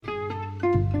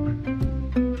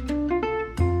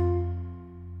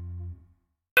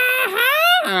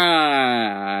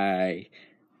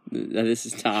This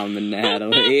is Tom and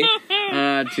Natalie.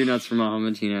 2 nuts for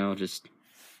Mom, just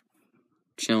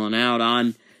chilling out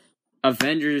on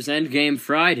Avengers Endgame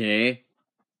Friday.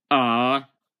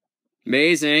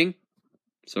 Amazing.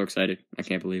 So excited. I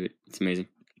can't believe it. It's amazing.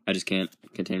 I just can't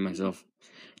contain myself.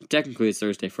 Technically, it's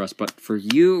Thursday for us, but for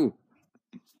you,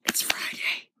 it's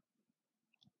Friday.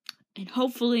 And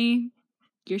hopefully,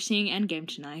 you're seeing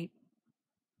Endgame tonight.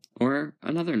 Or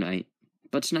another night.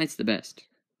 But tonight's the best.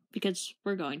 Because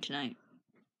we're going tonight.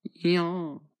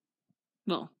 Yeah.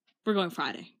 Well, we're going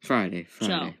Friday. Friday.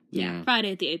 So, yeah.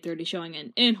 Friday at the 8:30 showing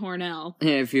in Hornell.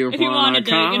 If you wanted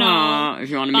to, if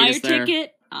you want to buy meet your us there.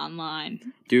 ticket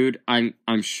online. Dude,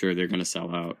 I'm sure they're gonna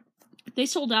sell out. They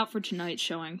sold out for tonight's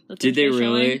showing. Did they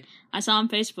really? Showing, I saw on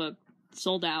Facebook.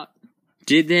 Sold out.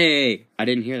 Did they? I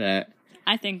didn't hear that.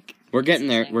 I think we're getting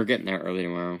there. We're getting there early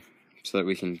tomorrow, so that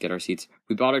we can get our seats.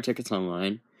 We bought our tickets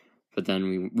online, but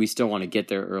then we still want to get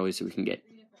there early so we can get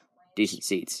decent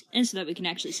seats, and so that we can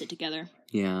actually sit together.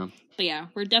 Yeah. But yeah,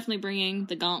 we're definitely bringing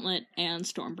the Gauntlet and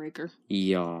Stormbreaker.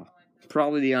 Yeah.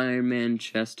 Probably the Iron Man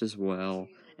chest as well.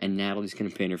 And Natalie's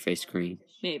gonna paint her face green.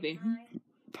 Maybe.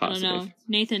 Positive. I don't know.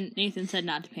 Nathan said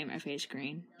not to paint my face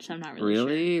green, so I'm not really sure.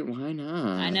 Really? Why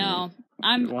not? I know.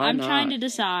 I'm trying to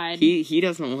decide. He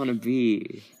doesn't want to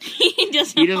be. He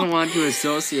doesn't want to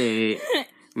associate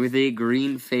with a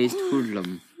green-faced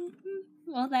hoodlum.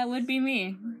 Well, that would be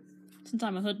me. Since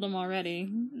I'm a hoodlum already.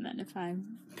 And then if I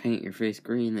paint your face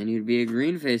green, then you'd be a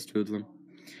green-faced hoodlum.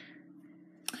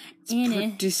 It's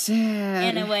pretty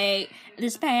sad. Anyway,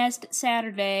 this past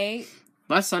Saturday...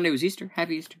 Last Sunday was Easter.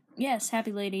 Happy Easter. Yes,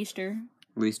 happy late Easter.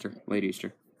 Late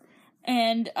Easter.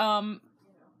 And,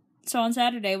 so on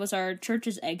Saturday was our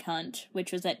church's egg hunt,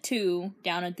 which was at 2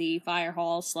 down at the fire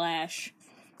hall /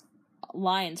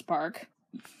 Lions Park.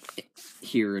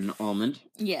 Here in Almond.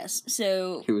 Yes,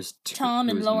 so it was Tom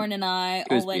and Lauren and I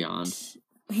all went... beyond.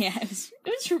 Yeah, it was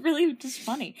really just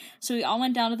funny. So we all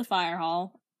went down to the fire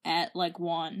hall at,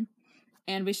 1,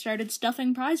 and we started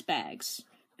stuffing prize bags.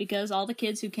 Because all the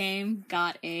kids who came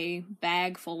got a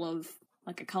bag full of,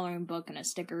 a coloring book and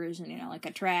stickers and,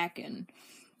 a track and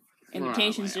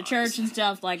invitations to church and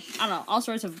stuff. I don't know, all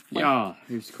sorts of, yeah,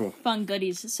 it was cool. Fun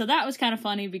goodies. So that was kind of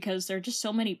funny because there are just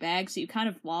so many bags that you kind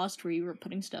of lost where you were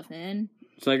putting stuff in.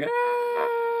 It's like, so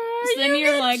then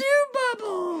you're like, 2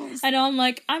 bubbles! I know,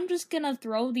 I'm just gonna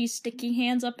throw these sticky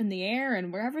hands up in the air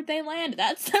and wherever they land,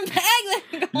 that's the bag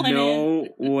they're going in. No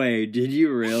way, did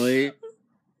you really?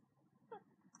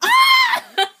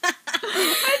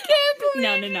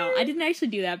 No. I didn't actually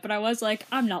do that, but I was like,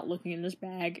 I'm not looking in this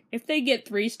bag. If they get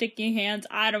 3 sticky hands,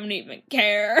 I don't even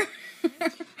care.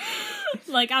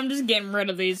 I'm just getting rid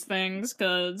of these things,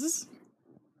 because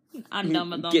I'm done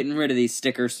with them. Getting rid of these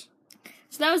stickers.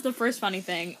 So that was the first funny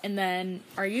thing, and then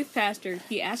our youth pastor,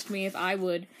 he asked me if I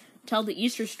would tell the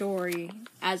Easter story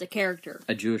as a character.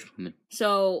 A Jewish woman.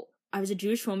 So, I was a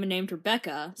Jewish woman named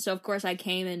Rebecca, so of course I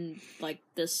came in,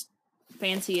 this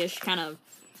fancy-ish kind of...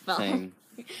 Thing.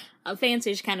 A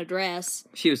fancy-ish kind of dress.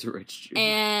 She was a rich Jew.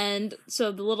 And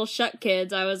so the little Shuck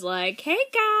kids, I was like, hey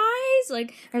guys!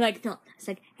 No, it's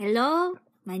like, hello,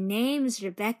 my name's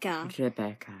Rebecca.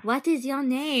 Rebecca. What is your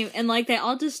name? And they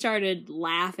all just started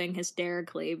laughing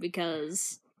hysterically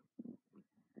because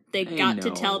they got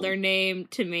to tell their name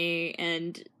to me,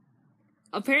 and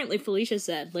apparently Felicia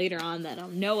said later on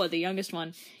that Noah, the youngest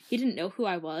one, he didn't know who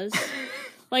I was.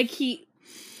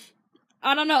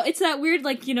 I don't know, it's that weird,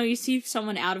 you see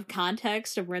someone out of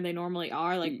context of where they normally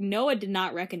are. Noah did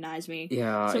not recognize me.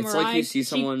 Yeah, so it's Mariah, you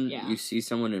see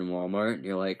someone in Walmart, and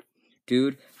you're like,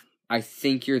 dude, I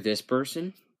think you're this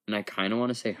person, and I kind of want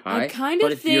to say hi,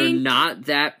 but if you're not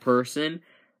that person,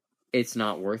 it's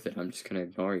not worth it. I'm just going to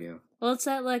ignore you. Well, it's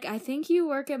that, I think you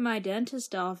work at my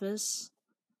dentist office,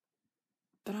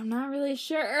 but I'm not really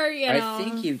sure, I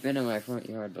think you've been in my front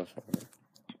yard before.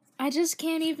 I just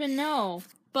can't even know,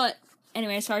 but...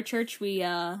 Anyway, so our church, we,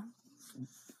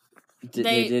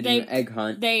 they did an egg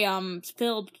hunt. They,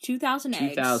 filled 2,000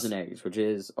 eggs. 2,000 eggs, which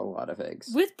is a lot of eggs.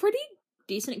 With pretty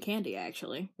decent candy,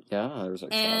 actually. Yeah, there was,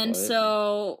 and chocolate.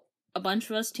 So, a bunch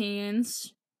of us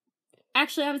teens,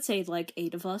 actually, I would say,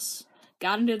 8 of us,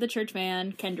 got into the church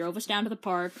van. Ken drove us down to the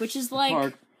park, which is,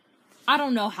 I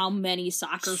don't know how many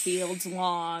soccer fields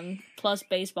long, plus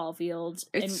baseball fields.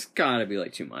 It's gotta be,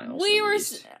 2 miles. We were...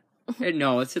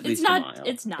 No, it's at least a mile.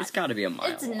 It's not. It's gotta be a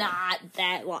mile. It's not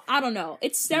that long. I don't know.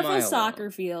 It's several soccer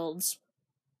fields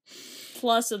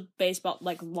plus a baseball,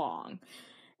 long.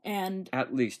 And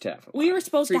at least half a mile. We were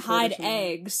supposed to hide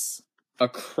eggs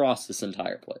across this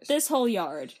entire place. This whole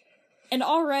yard. And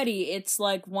already it's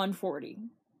 1:40.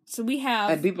 So we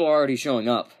have... And people are already showing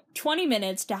up. 20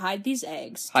 minutes to hide these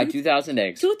eggs. Hide 2,000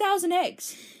 eggs. 2,000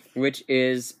 eggs. Which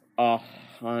is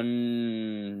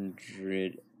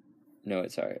 100... No,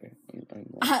 sorry.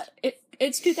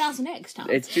 It's 2,000 eggs, Tom.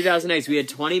 It's 2,000 eggs. We had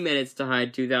 20 minutes to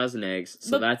hide 2,000 eggs.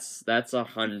 So that's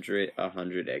 100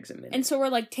 eggs a minute. And so we're,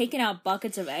 like, taking out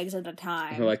buckets of eggs at a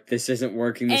time. We're like, this isn't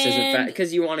working. This isn't fast.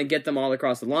 Because you want to get them all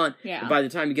across the lawn. Yeah. And by the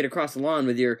time you get across the lawn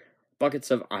with your buckets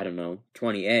of,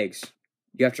 20 eggs,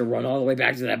 you have to run all the way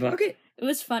back to that bucket. It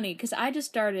was funny, because I just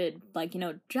started, like,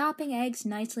 dropping eggs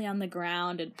nicely on the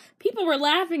ground, and people were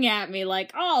laughing at me,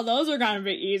 like, oh, those are gonna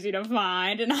be easy to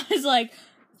find, and I was like,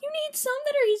 you need some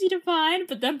that are easy to find,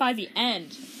 but then by the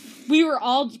end, we were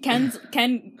all, Ken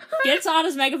gets on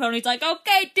his megaphone, he's like,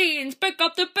 okay, teens, pick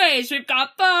up the pace, we've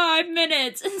got 5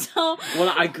 minutes, and so...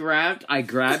 Well, I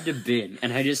grabbed a bin,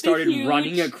 and I just started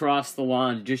running across the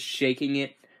lawn, just shaking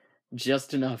it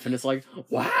just enough, and it's like,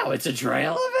 wow, it's a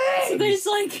trail of eggs! So there's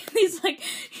these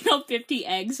 50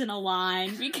 eggs in a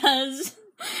line, because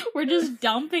we're just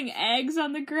dumping eggs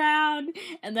on the ground,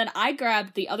 and then I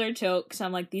grabbed the other tote, because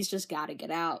I'm like, these just gotta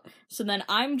get out. So then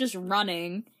I'm just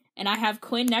running, and I have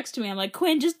Quinn next to me, I'm like,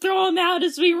 Quinn, just throw them out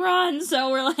as we run, so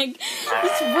we're like,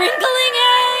 sprinkling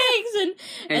eggs,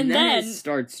 and then it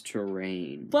starts to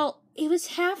rain. Well, it was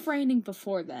half raining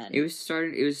before then. It was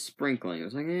sprinkling. It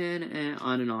was like,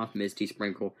 on and off, misty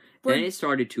sprinkle. Then it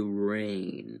started to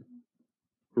rain.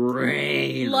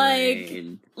 Like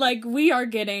we are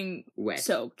getting wet.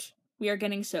 Soaked. We are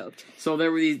getting soaked. So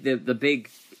there were the big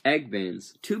egg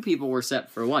bins. 2 people were set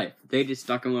for life. They just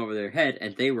stuck them over their head,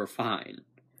 and they were fine.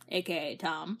 AKA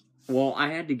Tom. Well, I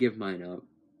had to give mine up.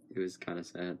 It was kind of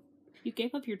sad. You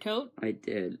gave up your tote? I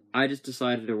did. I just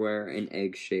decided to wear an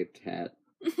egg-shaped hat.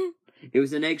 It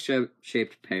was an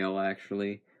egg-shaped pail,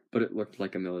 actually, but it looked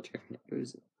like a military. It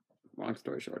was, long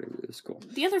story short, it was cool.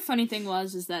 The other funny thing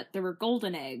is that there were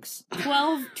golden eggs.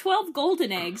 12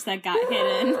 golden eggs that got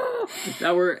hidden.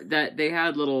 That they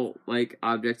had little,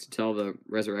 objects to tell the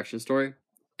resurrection story,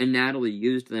 and Natalie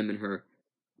used them in her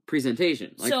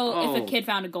presentation. So, if a kid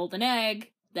found a golden egg,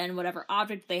 then whatever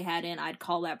object they had in, I'd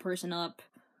call that person up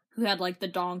who had, the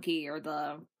donkey or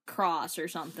the cross or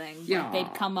something. Yeah.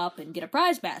 They'd come up and get a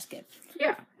prize basket.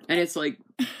 Yeah. And it's who?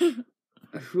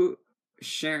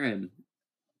 Sharon,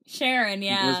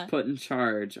 yeah. was put in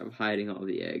charge of hiding all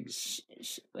the eggs.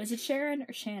 Was it Sharon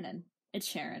or Shannon? It's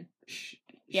Sharon.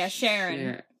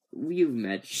 Sharon. You've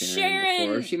met Sharon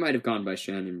before. She might have gone by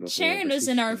Shannon before. Sharon was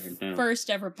in our first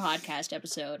ever podcast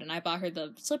episode, and I bought her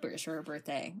the slippers for her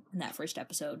birthday in that first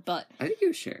episode. But I think it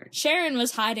was Sharon. Sharon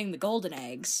was hiding the golden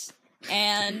eggs,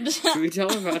 and should we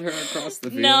tell about her across the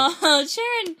field? No,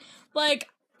 Sharon,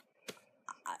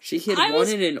 she hid one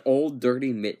in an old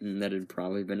dirty mitten that had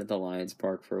probably been at the Lions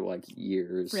Park for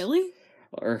years. Really?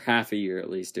 Or half a year at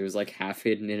least. It was half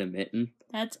hidden in a mitten.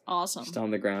 That's awesome. Just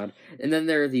on the ground. And then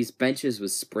there are these benches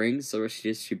with springs, so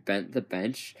she bent the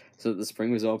bench so that the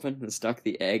spring was open and stuck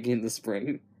the egg in the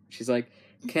spring. She's like,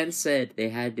 Ken said they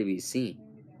had to be seen,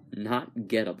 not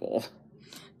gettable.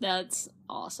 That's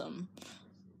awesome.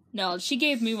 No, she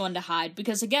gave me one to hide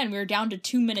because, again, we were down to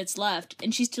 2 minutes left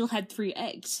and she still had 3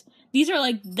 eggs. These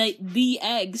are the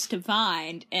eggs to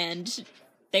find, and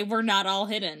they were not all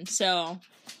hidden, so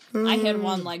I hid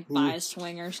one by a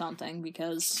swing or something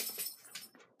because...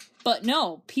 But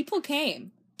no, people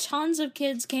came. Tons of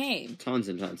kids came. Tons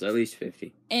and tons, at least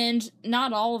 50. And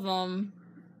not all of them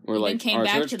came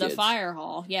back to the fire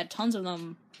hall. Yeah, tons of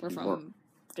them were from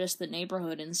just the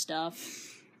neighborhood and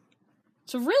stuff.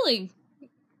 So really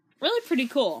pretty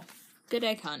cool. Good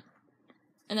egg hunt.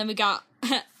 And then we got,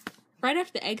 right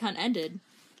after the egg hunt ended,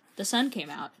 the sun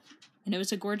came out. And it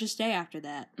was a gorgeous day after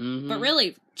that. Mm-hmm. But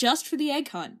really, just for the egg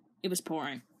hunt, it was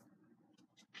pouring.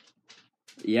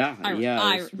 Yeah. The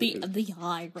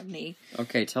irony.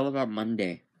 Okay, tell about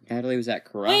Monday. Natalie was at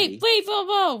karate. Wait,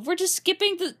 whoa. We're just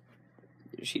skipping the...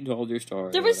 She told your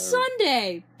story. There was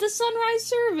Sunday. The sunrise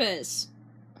service.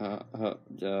 We're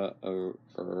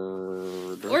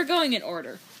going in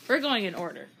order.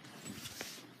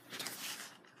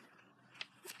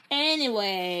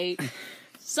 Anyway,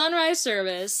 sunrise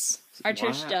service. Our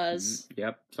church does.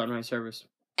 Yep, sunrise service.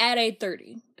 At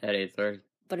 8:30. At 8:30.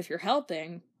 But if you're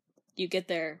helping, you get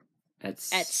there at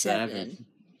 7.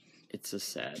 It's a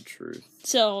sad truth.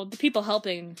 So the people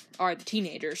helping are the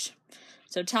teenagers.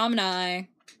 So Tom and I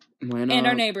and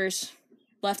our neighbors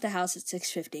left the house at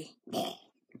 6:50.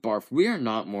 Barf. We are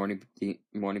not morning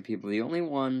people. The only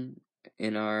one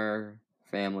in our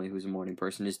family who's a morning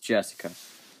person is Jessica.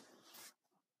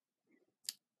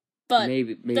 But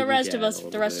maybe the rest of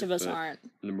us aren't.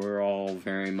 We're all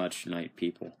very much night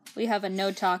people. We have a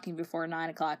no talking before 9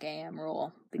 o'clock a.m.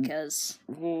 rule because.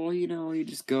 Well, you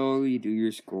just go, you do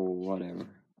your school, whatever.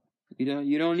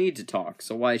 You don't need to talk,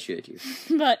 so why should you?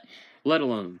 But. Let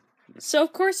alone. So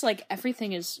of course, like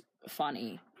everything is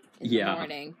funny in the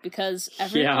morning because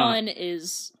everyone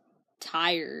is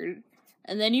tired.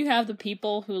 And then you have the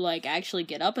people who, like, actually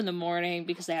get up in the morning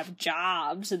because they have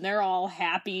jobs, and they're all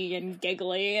happy and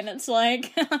giggly, and it's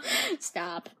like,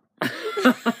 stop.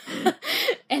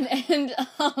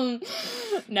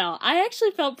 No, I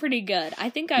actually felt pretty good. I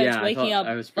think I was waking up,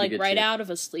 like, right out of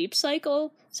a sleep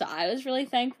cycle, so I was really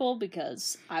thankful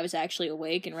because I was actually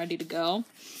awake and ready to go.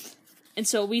 And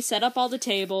so we set up all the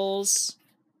tables,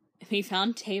 we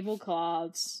found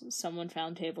tablecloths, someone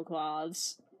found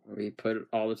tablecloths. We put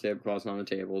all the tablecloths on the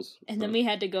tables. And then we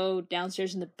had to go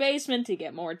downstairs in the basement to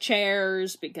get more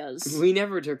chairs because... We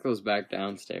never took those back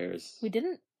downstairs. We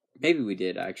didn't? Maybe we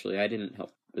did, actually. I didn't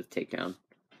help with takedown.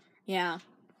 Yeah.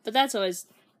 But that's always...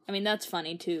 I mean, that's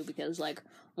funny, too, because, like,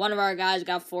 one of our guys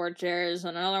got 4 chairs,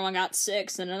 and another one got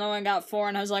 6, and another one got 4,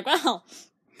 and I was like, well,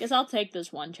 guess I'll take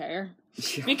this one chair.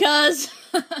 Because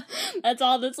that's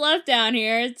all that's left down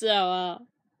here, so,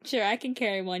 sure, I can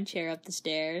carry one chair up the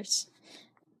stairs.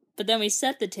 But then we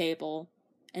set the table,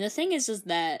 and the thing is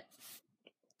that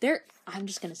I'm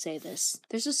just gonna say this.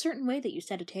 There's a certain way that you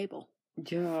set a table.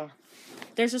 Yeah.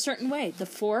 There's a certain way. The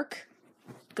fork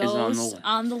goes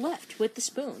on the left with the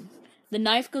spoon. The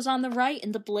knife goes on the right,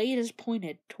 and the blade is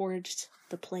pointed towards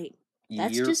the plate.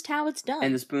 That's just how it's done.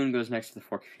 And the spoon goes next to the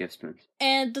fork if you have spoons.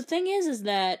 And the thing is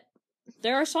that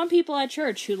there are some people at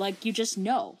church who, like, you just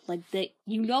know. Like,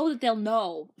 you know that they'll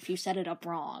know if you set it up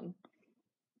wrong.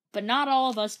 But not all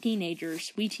of us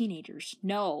teenagers. We teenagers.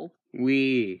 No.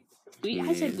 We.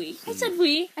 I said we. I said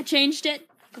we. I changed it.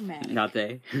 Dramatic. Not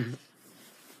they.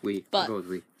 We. But, I'll go with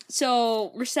we.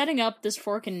 So, we're setting up this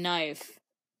fork and knife.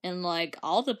 And, like,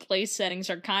 all the place settings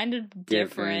are kind of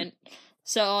different.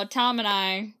 So, Tom and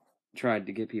I... tried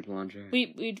to get people on track.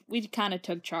 We kind of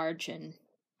took charge, and...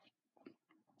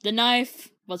 The knife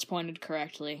was pointed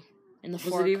correctly. And the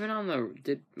fork... Was it even on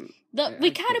the...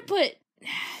 We kind of put...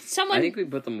 I think we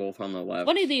put them both on the left.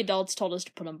 One of the adults told us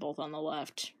to put them both on the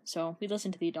left, so we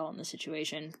listened to the adult in the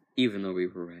situation. Even though we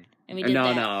were right. And we did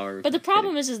that. No, but the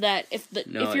problem is that if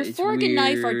your fork and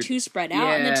knife are too spread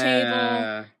out on the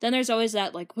table, then there's always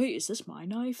that, like, wait, is this my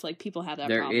knife? Like, people have that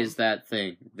problem. There is that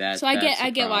thing. So I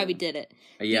get why we did it.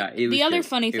 Yeah, it was the other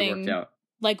funny thing, worked out.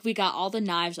 Like, we got all the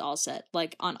knives all set,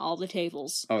 like, on all the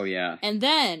tables. Oh, yeah. And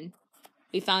then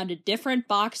we found a different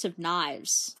box of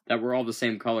knives. That were all the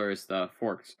same color as the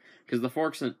forks. Because the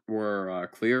forks were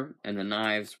clear, and the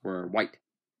knives were white.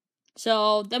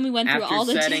 So, then we went through all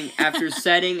the... After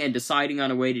setting and deciding on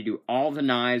a way to do all the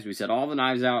knives, we set all the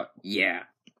knives out. Yeah.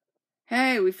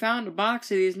 Hey, we found a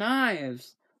box of these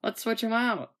knives. Let's switch them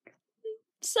out.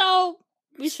 So,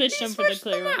 we switched them for the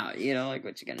clear one. Out. You know, like,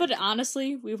 what you gonna do? But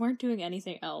honestly, we weren't doing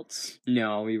anything else.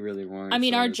 No, we really weren't. I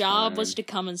mean, our job was to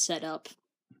come and set up.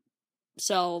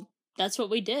 So... that's what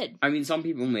we did. I mean, some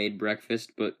people made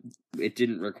breakfast, but it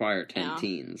didn't require 10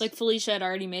 teens. Like, Felicia had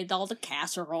already made all the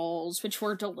casseroles, which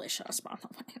were delicious, by the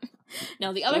way.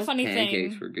 No, the other funny thing...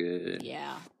 pancakes were good.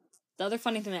 Yeah. The other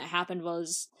funny thing that happened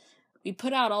was, we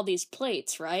put out all these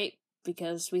plates, right?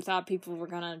 Because we thought people were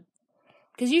gonna...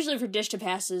 Because usually for Dish to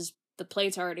Passes, the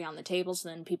plate's already on the table, so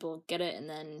then people get it, and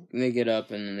then... And they get up,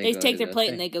 and then they take their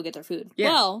plate, and they go get their food.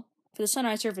 Yeah. Well, for the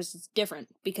Sunrise Service, it's different,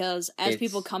 because as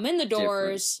people come in the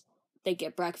doors... Different. They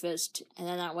get breakfast, and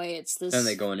then that way it's this... Then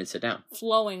they go in and sit down.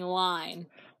 ...flowing line.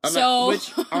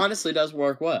 Which honestly does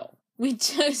work well.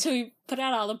 So we put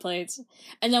out all the plates,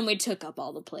 and then we took up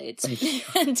all the plates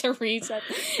and to reset.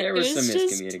 There was some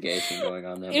miscommunication going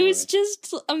on there. It was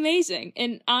just amazing,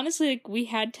 and honestly, like, we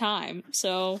had time,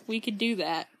 so we could do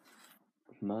that.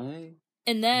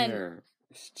 And then hair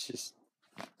is just...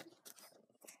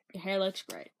 Your hair looks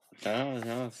great.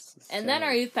 No. And then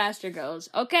our youth pastor goes,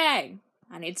 "Okay,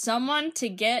 I need someone to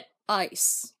get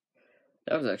ice."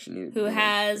 That was actually neat. Who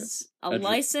has a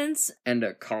license and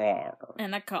a car.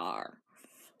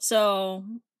 So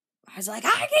I was like, I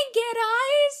can get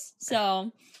ice.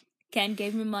 So Ken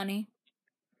gave me money.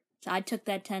 So I took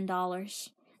that $10,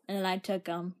 and then I took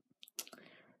I'm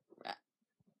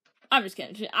just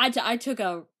kidding. I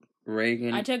took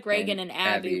Reagan. I took Reagan and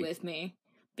Abby with me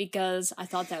because I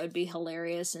thought that would be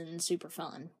hilarious and super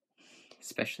fun,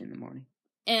 especially in the morning.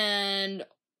 And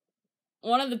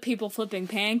one of the people flipping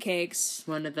pancakes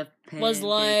was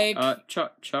like...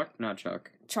 Chuck? Not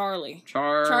Chuck. Charlie.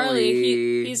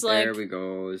 He's like... there we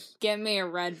goes. Get me a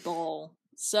Red Bull.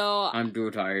 So I'm too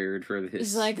tired for this.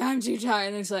 He's like, I'm too tired.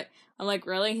 And he's like, I'm like,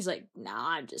 really? He's like,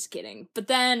 nah, I'm just kidding. But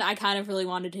then I kind of really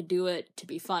wanted to do it to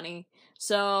be funny.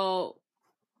 So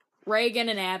Reagan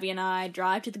and Abby and I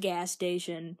drive to the gas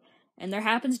station, and there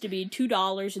happens to be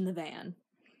 $2 in the van.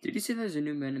 Did you see there's a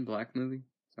new Men in Black movie?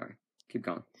 Sorry, keep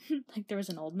going. Like there was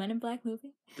an old Men in Black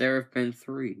movie? There have been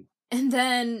 3. And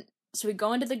then, so we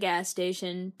go into the gas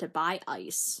station to buy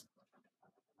ice.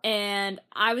 And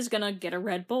I was gonna get a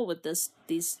Red Bull with these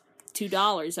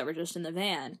 $2 that were just in the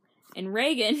van. And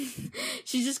Reagan,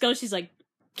 she's like,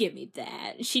 give me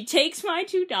that. She takes my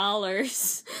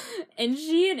 $2, and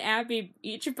she and Abby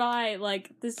each buy, like,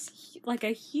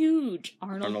 a huge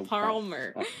Arnold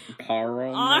Palmer.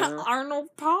 Arnold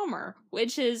Palmer,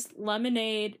 which is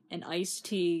lemonade and iced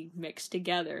tea mixed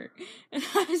together. And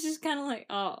I was just kind of like,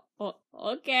 oh,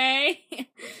 okay.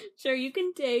 Sure, you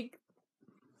can take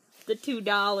the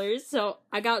 $2. So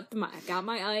I got my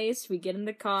ice. We get in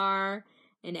the car,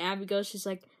 and Abby goes, she's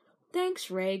like,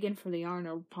 thanks, Reagan, for the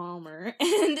Arnold Palmer.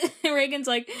 And Reagan's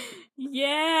like,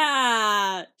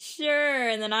 yeah, sure.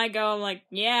 And then I go, I'm like,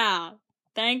 yeah,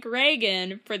 thank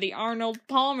Reagan for the Arnold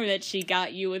Palmer that she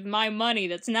got you with my money.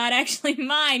 That's not actually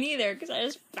mine either, because I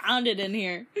just found it in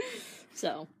here.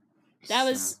 So,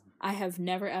 I have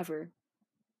never ever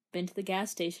been to the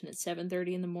gas station at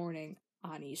 7:30 in the morning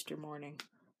on Easter morning.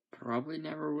 Probably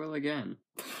never will again.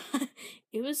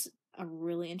 It was a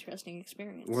really interesting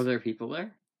experience. Were there people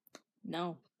there?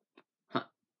 No. Huh.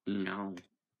 No.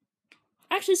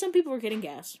 Actually, some people were getting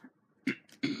gas.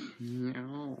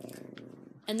 No.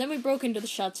 And then we broke into the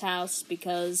Schutt's house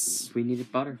because we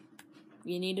needed butter.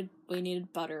 We needed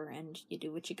butter, and you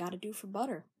do what you gotta do for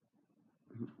butter.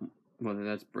 Whether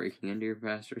that's breaking into your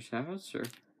pastor's house or,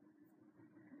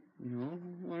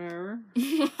 whatever.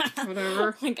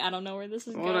 Whatever. Like, I don't know where this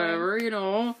is going. Whatever,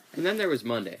 And then there was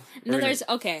Monday. Now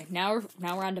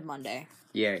we're on to Monday.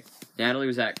 Yeah, Natalie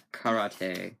was at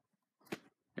karate,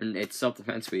 and it's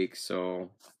self-defense week, so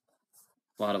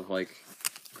a lot of,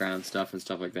 ground stuff and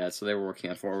stuff like that, so they were working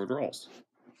on forward rolls.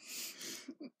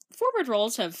 Forward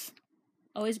rolls have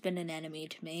always been an enemy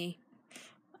to me.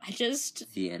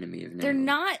 The enemy of Natalie. They're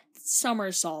not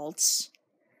somersaults.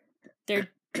 They're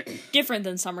different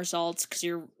than somersaults, because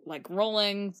you're,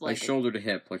 rolling... Like shoulder to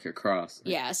hip, like a cross.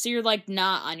 Yeah, so you're,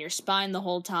 not on your spine the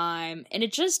whole time, and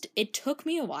it took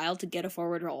me a while to get a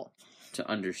forward roll. To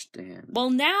understand. Well,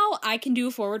 now I can do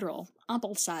a forward roll. On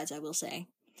both sides, I will say.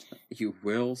 You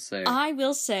will say. I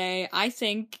will say, I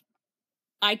think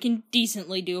I can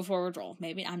decently do a forward roll.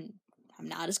 Maybe I'm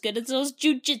not as good as those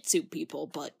jujitsu people,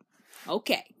 but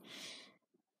okay.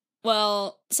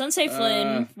 Well, Sensei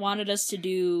Flynn wanted us to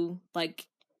do,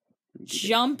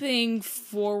 jumping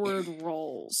forward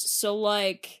rolls. So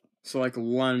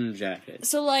lunge at it.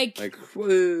 So,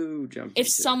 whoo, jump. If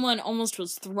someone almost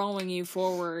was throwing you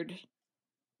forward,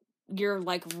 you're,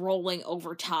 rolling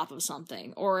over top of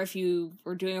something. Or if you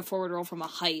were doing a forward roll from a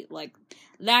height,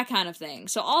 that kind of thing.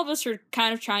 So all of us are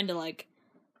kind of trying to,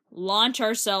 launch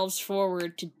ourselves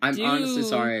forward to I'm honestly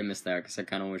sorry I missed that, because I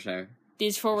kind of wish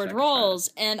these forward rolls.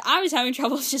 And I was having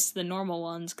trouble with just the normal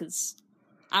ones, because...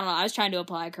 I don't know, I was trying to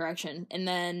apply correction, and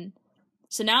then,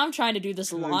 so now I'm trying to do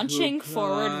this launching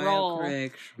forward roll,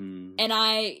 and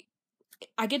I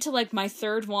get to, my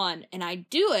third one, and I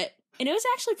do it, and it was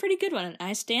actually a pretty good one, and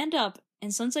I stand up,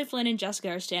 and Sensei Flynn and Jessica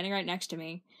are standing right next to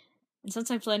me, and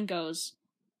Sensei Flynn goes,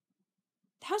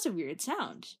 that was a weird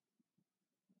sound.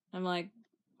 I'm like,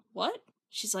 what?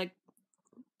 She's like,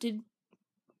 that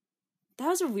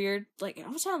was a weird, it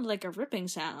almost sounded like a ripping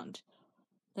sound.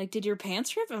 Did your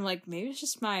pants rip? I'm like, maybe it's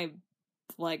just my,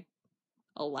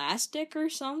 elastic or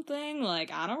something? I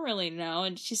don't really know.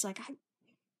 And she's like,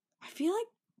 I feel like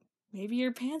maybe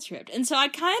your pants ripped. And so I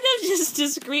kind of just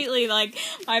discreetly,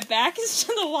 my back is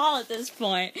to the wall at this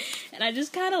point, and I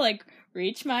just kind of,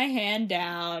 reach my hand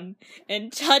down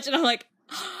and touch, and I'm like,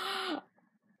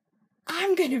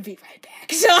 I'm gonna be right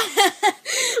back. So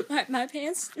my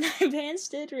pants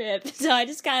did rip. So I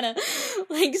just kind of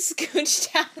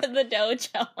scooched out of the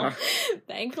dojo.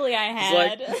 Thankfully, I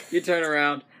had. You turn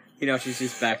around. She's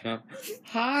just backing up.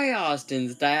 Hi,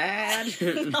 Austin's dad.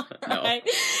 No. Right.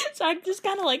 So I just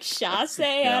kind of chasse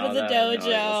out of the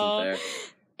dojo.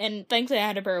 And thankfully, I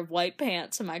had a pair of white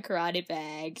pants in my karate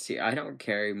bag. See, I don't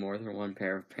carry more than one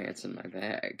pair of pants in my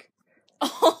bag.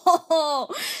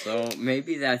 Oh. So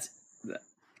maybe that's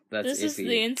this iffy. Is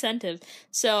the incentive.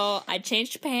 So I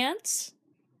changed pants,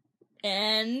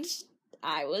 and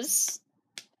I was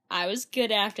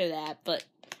good after that. But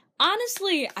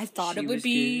honestly, I thought it would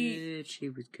be good. She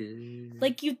was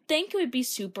good. You'd think it would be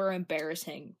super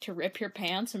embarrassing to rip your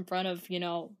pants in front of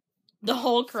the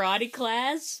whole karate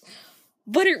class.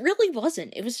 But it really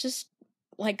wasn't. It was just,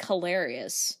 like,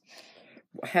 hilarious.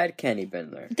 Had Kenny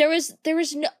been there? There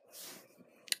was no...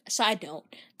 Side note,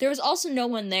 there was also no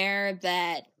one there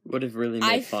that... would have really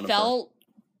made fun of her. I felt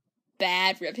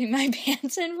bad ripping my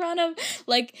pants in front of.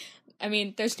 Like, I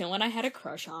mean, there's no one I had a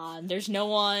crush on. There's no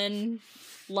one,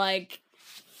 like...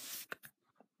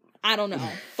 I don't know.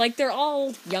 Like, they're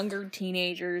all younger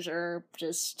teenagers or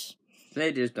just...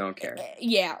 They just don't care.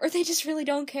 Yeah, or they just really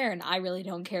don't care, and I really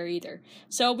don't care either.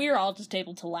 So we were all just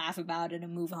able to laugh about it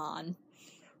and move on.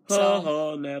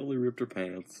 So, Natalie ripped her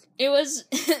pants. It was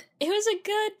a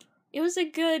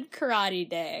good karate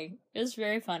day. It was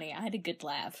very funny. I had a good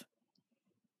laugh.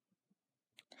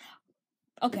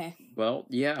 Okay. Well,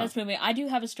 yeah. That's moving. I do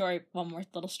have one more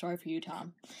little story for you,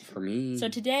 Tom. For me. So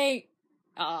today,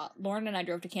 Lauren and I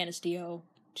drove to Canisteo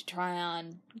to try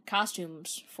on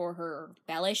costumes for her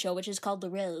ballet show, which is called The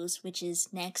Rose, which is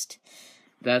next.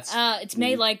 It's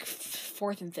May,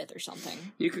 4th and 5th or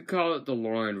something. You could call it the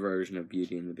Lauren version of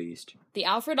Beauty and the Beast. The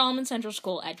Alfred Allman Central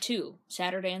School at 2,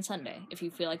 Saturday and Sunday, if you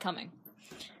feel like coming.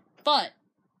 But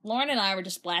Lauren and I were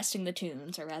just blasting the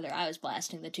tunes, or rather, I was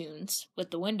blasting the tunes with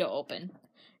the window open.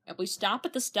 And we stop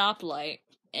at the stoplight,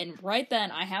 and right then,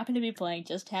 I happen to be playing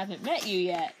Just Haven't Met You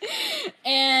Yet.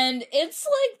 And it's,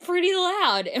 pretty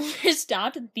loud. And we're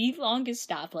stopped at the longest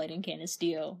stoplight in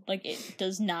Canisteo. It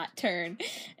does not turn.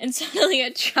 And suddenly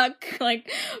a truck,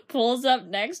 pulls up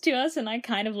next to us, and I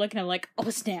kind of look, and I'm like, oh,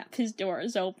 snap, his door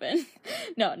is open.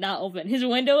 No, not open. His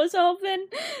window is open.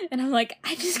 And I'm like,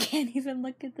 I just can't even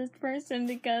look at this person,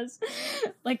 because,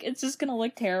 it's just gonna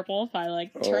look terrible if I,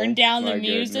 turn down the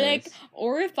music, goodness.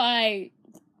 Or if I...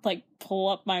 pull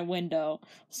up my window.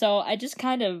 So I just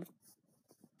kind of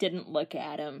didn't look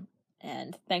at him,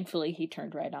 and thankfully he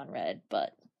turned right on red,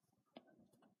 but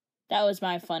that was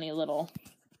my funny little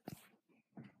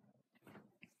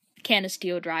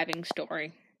Canisteo driving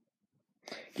story.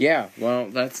 Yeah, well,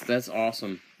 that's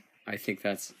awesome. I think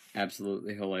that's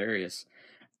absolutely hilarious.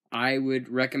 I would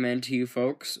recommend to you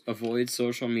folks, avoid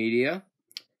social media.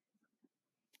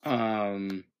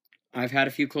 I've had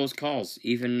a few close calls,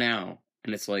 even now.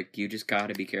 And it's you just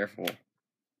gotta be careful.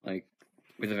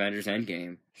 With Avengers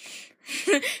Endgame.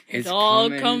 It all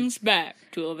comes back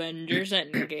to Avengers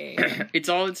Endgame. It's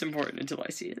all that's important until I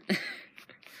see it.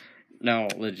 No,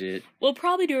 legit. We'll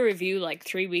probably do a review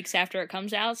 3 weeks after it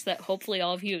comes out, so that hopefully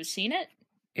all of you have seen it.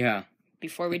 Yeah.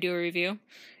 Before we do a review.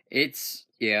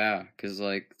 Yeah, because,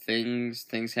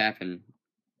 things happen.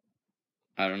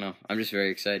 I don't know. I'm just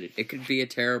very excited. It could be a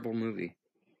terrible movie.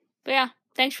 But yeah.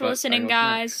 Thanks for listening,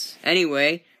 guys. Not.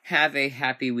 Anyway, have a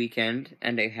happy weekend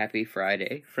and a happy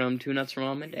Friday from Two Nuts from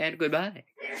Almond, and goodbye.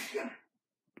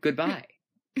 Goodbye.